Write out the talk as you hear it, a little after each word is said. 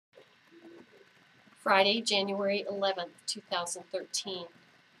Friday, January 11th, 2013.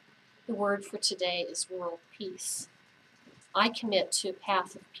 The word for today is world peace. I commit to a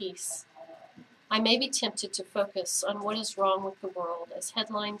path of peace. I may be tempted to focus on what is wrong with the world as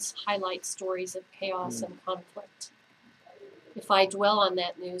headlines highlight stories of chaos and conflict. If I dwell on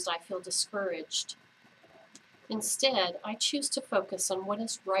that news, I feel discouraged. Instead, I choose to focus on what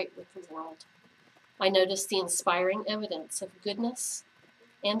is right with the world. I notice the inspiring evidence of goodness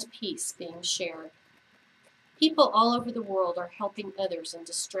and peace being shared. People all over the world are helping others in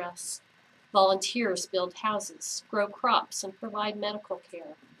distress. Volunteers build houses, grow crops, and provide medical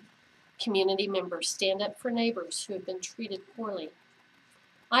care. Community members stand up for neighbors who have been treated poorly.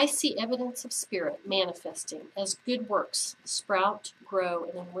 I see evidence of spirit manifesting as good works sprout, grow,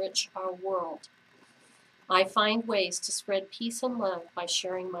 and enrich our world. I find ways to spread peace and love by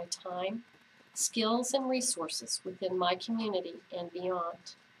sharing my time, skills, and resources within my community and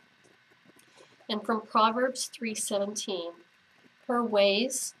beyond. And from Proverbs 3:17, her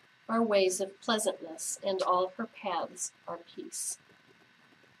ways are ways of pleasantness, and all her paths are peace.